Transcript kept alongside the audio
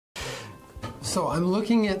So I'm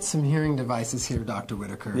looking at some hearing devices here, Dr.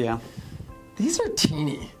 Whitaker. Yeah. These are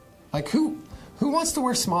teeny. Like who wants to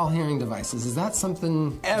wear small hearing devices? Is that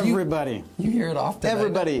something Everybody. You hear it often?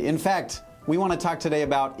 Everybody. In fact, we want to talk today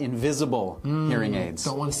about invisible hearing aids.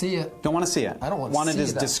 Don't want to see it. Don't want to see it. I don't want to see it. Want it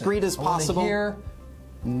as discreet as possible.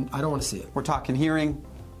 I don't want to see it. We're talking hearing.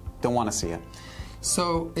 Don't want to see it.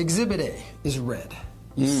 So Exhibit A is red.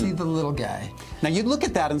 You see the little guy. Now you'd look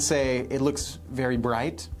at that and say it looks very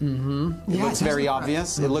bright. Mm-hmm. It looks very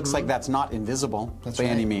obvious. Right. It looks like that's not invisible by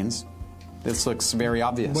any means. This looks very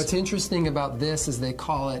obvious. What's interesting about this is they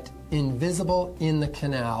call it invisible in the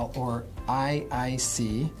canal, or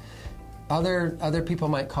IIC. Other people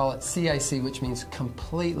might call it CIC, which means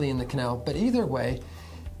completely in the canal. But either way,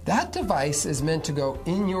 that device is meant to go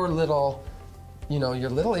in your little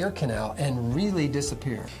ear canal and really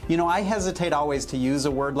disappear. You know, I hesitate always to use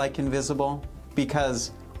a word like invisible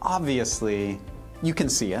because obviously you can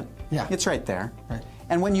see it. Yeah. It's right there. Right.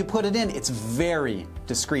 And when you put it in, it's very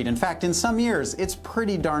discreet. In fact, in some ears, it's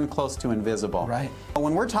pretty darn close to invisible. Right.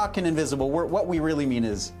 When we're talking invisible, what we really mean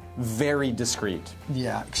is very discreet.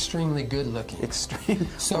 Yeah, extremely good looking. Extreme.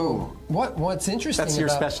 So what's interesting That's your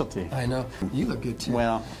specialty. I know. You look good too.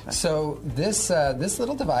 Well. So this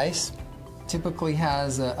little device typically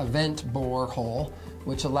has a vent bore hole,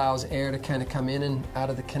 which allows air to kind of come in and out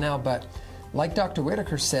of the canal. But like Dr.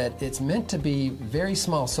 Whitaker said, it's meant to be very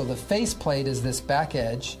small. So the faceplate is this back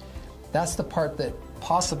edge. That's the part that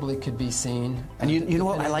possibly could be seen. And you know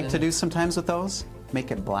what I like to do sometimes with those?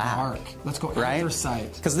 Make it black. Dark. Let's go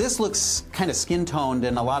anthracite. Because this looks kind of skin toned,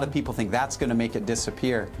 and a lot of people think that's going to make it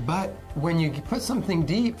disappear. But when you put something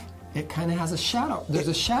deep, it kind of has a shadow. There's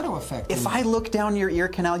a shadow effect. If I look down your ear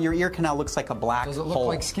canal looks like a black hole. Does it look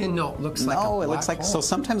like skin? No, it looks like a black hole. No, it looks like, so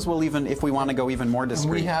sometimes we'll even, if we want to go even more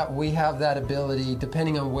discreet. And we have that ability,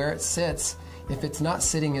 depending on where it sits. If it's not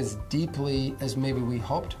sitting as deeply as maybe we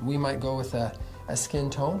hoped, we might go with a skin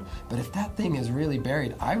tone. But if that thing is really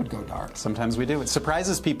buried, I would go dark. Sometimes we do. It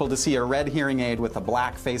surprises people to see a red hearing aid with a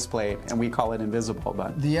black faceplate, and we call it invisible.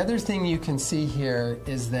 But the other thing you can see here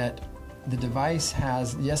is that the device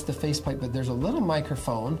has, yes, the faceplate, but there's a little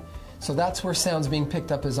microphone. So that's where sound's being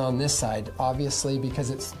picked up, is on this side, obviously,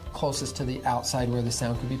 because it's closest to the outside where the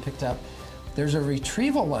sound could be picked up. There's a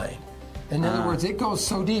retrieval line. In other words, it goes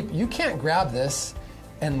so deep, you can't grab this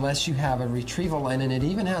unless you have a retrieval line, and it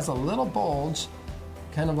even has a little bulge,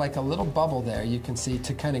 kind of like a little bubble there, you can see,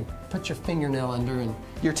 to kind of put your fingernail under. And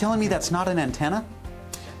you're telling me that's not an antenna?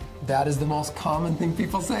 That is the most common thing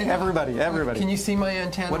people say. Everybody. Can you see my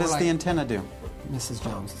antenna? What does the antenna do? Mrs.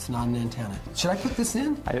 Jones, it's not an antenna. Should I put this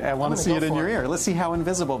in? I want to see it in your ear. Let's see how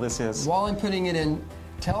invisible this is. While I'm putting it in,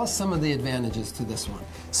 tell us some of the advantages to this one.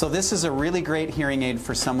 So this is a really great hearing aid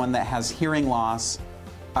for someone that has hearing loss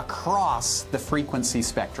across the frequency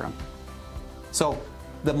spectrum. So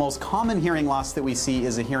the most common hearing loss that we see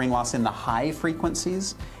is a hearing loss in the high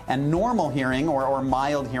frequencies, and normal hearing or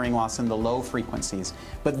mild hearing loss in the low frequencies.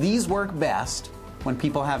 But these work best when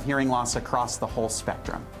people have hearing loss across the whole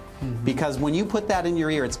spectrum. Because when you put that in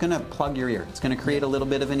your ear, it's going to plug your ear. It's going to create a little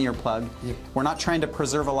bit of an earplug. We're not trying to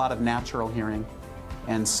preserve a lot of natural hearing.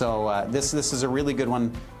 And so this is a really good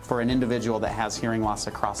one for an individual that has hearing loss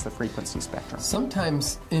across the frequency spectrum.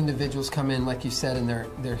 Sometimes individuals come in, like you said, and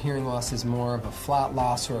their hearing loss is more of a flat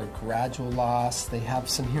loss or a gradual loss. They have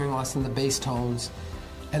some hearing loss in the bass tones,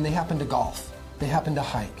 and they happen to golf. They happen to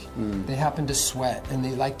hike. They happen to sweat, and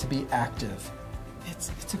they like to be active.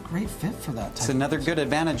 It's a great fit for that type. It's another good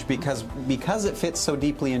advantage because it fits so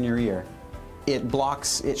deeply in your ear.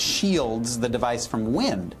 It shields the device from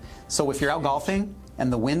wind. So if you're out golfing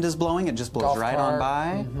and the wind is blowing, it just blows right on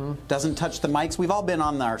by. Doesn't touch the mics. We've all been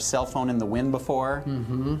on our cell phone in the wind before,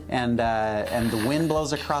 and the wind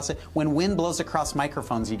blows across it. When wind blows across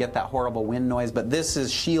microphones, you get that horrible wind noise, but this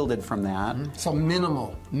is shielded from that. So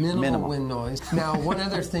minimal wind noise. Now, one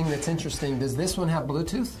other thing that's interesting, does this one have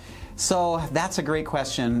Bluetooth? So that's a great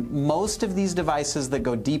question. Most of these devices that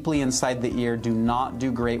go deeply inside the ear do not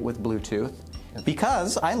do great with Bluetooth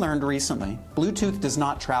because I learned recently, Bluetooth does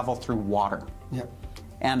not travel through water. Yep.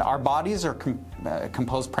 And our bodies are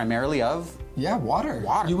composed primarily of water.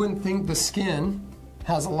 You wouldn't think the skin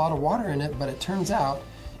has a lot of water in it, but it turns out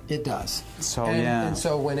it does. So and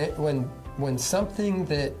so when something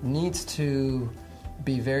that needs to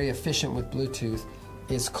be very efficient with Bluetooth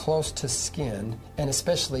is close to skin, and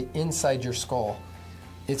especially inside your skull,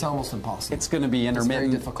 it's almost impossible. It's going to be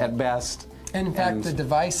intermittent at best. And in fact, the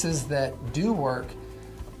devices that do work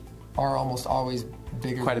are almost always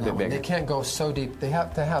bigger. Quite a bit bigger. They can't go so deep. They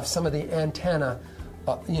have to have some of the antenna,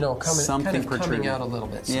 coming out a little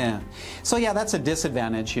bit. So. Yeah. So yeah, that's a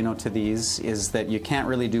disadvantage, to these, is that you can't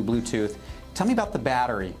really do Bluetooth. Tell me about the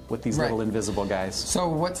battery with these Right. little invisible guys. So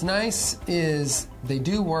what's nice is they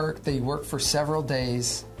do work. They work for several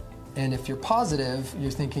days. And if you're positive,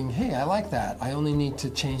 you're thinking, hey, I like that. I only need to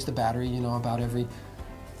change the battery, you know, about every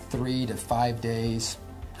 3 to 5 days.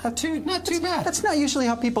 Not too bad. That's not usually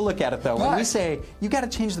how people look at it, though. When But- we say, you got to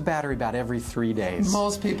change the battery about every 3 days.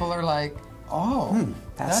 Most people are like, oh,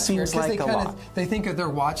 that that's seems weird. 'Cause like they a kinda- lot. They think of their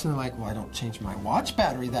watch and they're like, well, I don't change my watch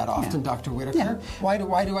battery that often, Dr. Whitaker. Yeah. Why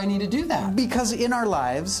do I need to do that? Because in our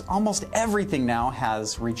lives, almost everything now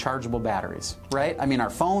has rechargeable batteries, right? I mean, our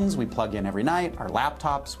phones, we plug in every night. Our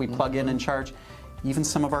laptops, we plug in and charge. Even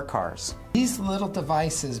some of our cars. These little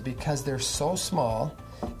devices, because they're so small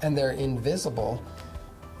and they're invisible,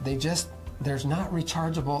 there's not a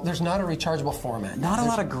rechargeable format. Not a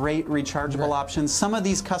lot of great rechargeable Right. options. Some of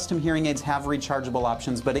these custom hearing aids have rechargeable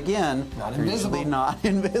options, but again, Not they're invisible. usually not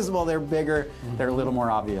invisible. They're bigger. They're a little more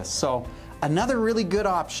obvious. So another really good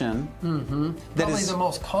option that Probably is the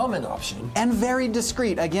most common option. and very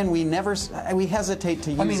discreet. Again, we hesitate to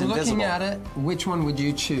use I mean, invisible. looking at it, which one would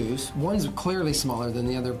you choose? One's clearly smaller than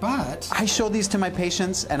the other, but I show these to my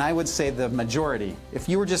patients, and I would say the majority. If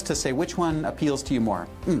you were just to say which one appeals to you more,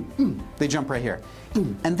 they jump right here.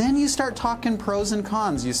 And then you start talking pros and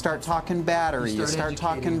cons. You start talking battery. You start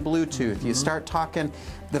talking educating. Bluetooth. You start talking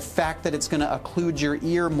the fact that it's going to occlude your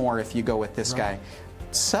ear more if you go with this guy.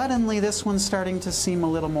 Suddenly, this one's starting to seem a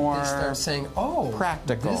little more they start saying, oh,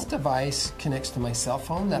 practical. this device connects to my cell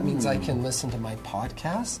phone. That means I can listen to my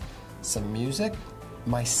podcast, some music.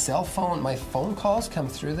 My cell phone, my phone calls come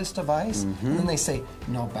through this device. And then they say,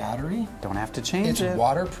 no battery. Don't have to change It's it.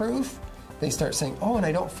 waterproof. They start saying, oh, and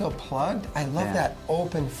I don't feel plugged. I love Yeah. that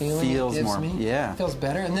open feeling Feels it gives more- me. yeah. Feels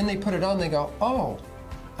better. And then they put it on, they go, oh,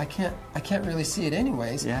 I can't really see it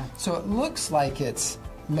anyways. Yeah. So it looks like it's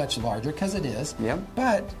much larger, because it is. Yep.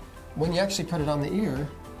 But when you actually put it on the ear,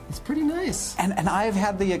 it's pretty nice. And I've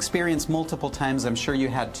had the experience multiple times, I'm sure you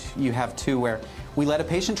have too, where we let a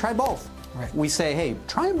patient try both. Right. We say, hey,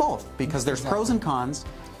 try them both, because there's pros and cons,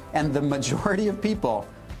 and the majority of people,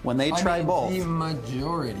 when they try both, The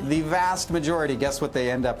majority. the vast majority, guess what they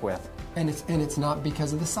end up with? And it's not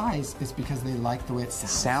because of the size, it's because they like the way it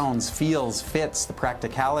sounds. Sounds, feels, fits, the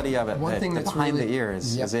practicality of it. One thing the that's behind really, the ear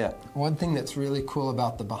is it. One thing that's really cool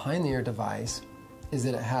about the behind the ear device is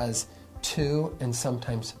that it has 2 and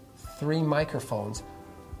sometimes 3 microphones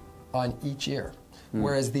on each ear.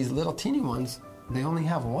 Whereas these little teeny ones, they only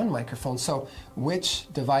have 1 microphone. So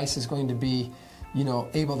which device is going to be, you know,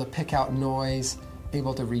 able to pick out noise,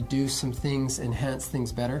 able to reduce some things, enhance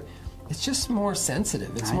things better? It's just more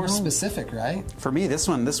sensitive. It's I more know. specific, right? For me, this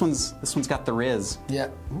one's got the Riz. Yeah.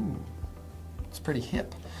 Ooh. It's pretty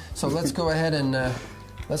hip. So let's go ahead and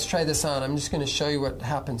let's try this on. I'm just going to show you what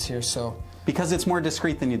happens here. So Because it's more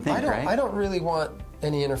discreet than you'd think, right? I don't really want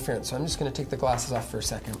any interference, so I'm just going to take the glasses off for a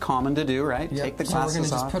second. Common to do, right? Yep. Take the So we're glasses going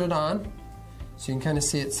to just off. put it on. So you can kind of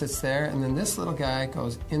see it sits there, and then this little guy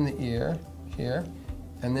goes in the ear here,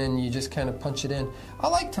 and then you just kind of punch it in. I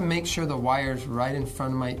like to make sure the wire's right in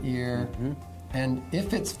front of my ear, and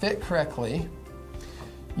if it's fit correctly,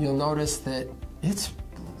 you'll notice that it's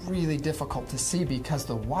really difficult to see because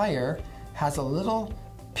the wire has a little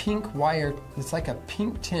pink wire. It's like a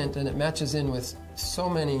pink tint, and it matches in with so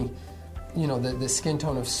many, you know, the skin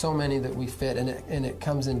tone of so many that we fit, and it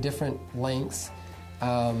comes in different lengths.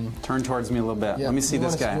 Turn towards me a little bit. Yeah. Let me see You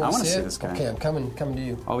this wanna- guy. you I wanna want to see it? this guy. Okay, I'm coming to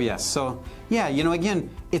you. Oh yes. So yeah, you know, again,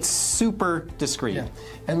 it's super discreet. Yeah.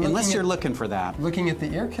 And Unless looking you're at- looking for that. Looking at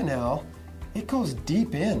the ear canal, it goes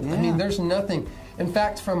deep in. I Yeah. mean, there's nothing. In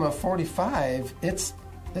fact, from a 45, it's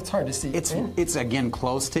hard to see. It's again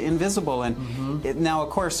close to invisible, and now of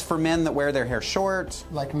course for men that wear their hair short,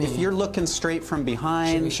 Like me. if you're looking straight from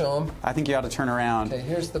behind, Should we show 'em? I think you ought to turn around. Okay,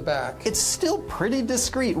 here's the back. It's still pretty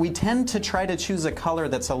discreet. We tend to try to choose a color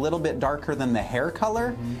that's a little bit darker than the hair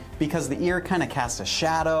color because the ear kind of casts a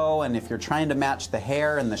shadow, and if you're trying to match the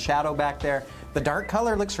hair and the shadow back there, the dark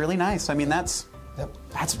color looks really nice. I mean, that's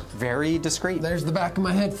very discreet. There's the back of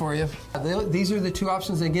my head for you. These are the 2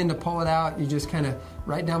 options. Again, to pull it out, you just kind of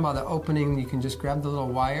right down by the opening, you can just grab the little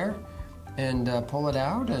wire and pull it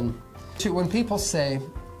out. And when people say,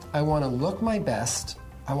 I want to look my best,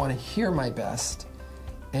 I want to hear my best,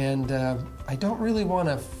 and I don't really want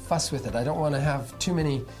to fuss with it. I don't want to have too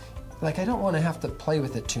many, I don't want to have to play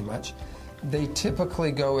with it too much. They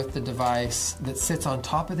typically go with the device that sits on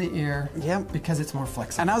top of the ear because it's more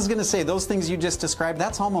flexible. And I was going to say, those things you just described,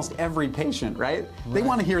 that's almost every patient, right? They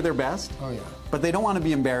want to hear their best. Oh, yeah. But they don't want to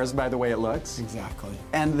be embarrassed by the way it looks. Exactly.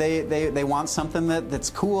 And they want something that's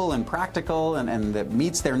cool and practical and that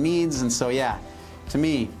meets their needs. And so, yeah, to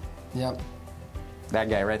me, Yep. that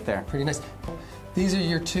guy right there. Pretty nice. these are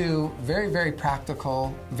your two very, very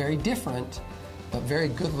practical, very different, but very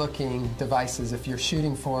good-looking devices. If you're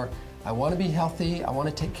shooting for, I want to be healthy, I want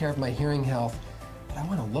to take care of my hearing health, but I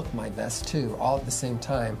want to look my best too, all at the same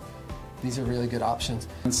time. These are really good options.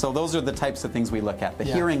 And so those are the types of things we look at: the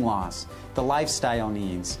hearing loss, the lifestyle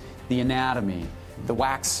needs, the anatomy, the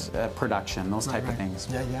wax production, those type of things.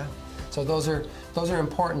 Yeah, yeah. So those are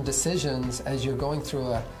important decisions as you're going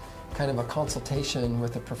through a kind of a consultation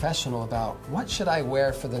with a professional about what should I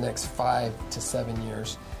wear for the next 5 to 7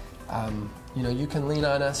 years. You know, you can lean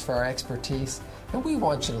on us for our expertise, and we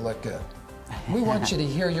want you to look good. We want you to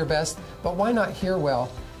hear your best, but why not hear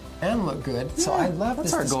well and look good? Yeah, so I love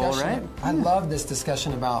this discussion. That's our goal, right? I love this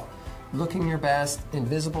discussion about looking your best,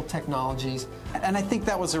 invisible technologies. And I think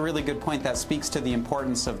that was a really good point that speaks to the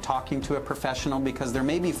importance of talking to a professional, because there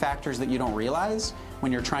may be factors that you don't realize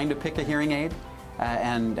when you're trying to pick a hearing aid.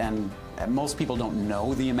 And most people don't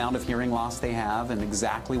know the amount of hearing loss they have and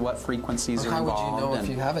exactly what frequencies are involved. How would you know if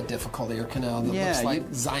you have a difficult ear canal that looks like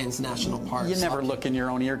Zion's National Park? You never look in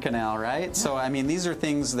your own ear canal, right? Yeah. So, I mean, these are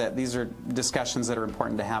discussions that are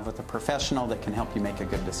important to have with a professional that can help you make a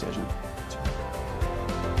good decision.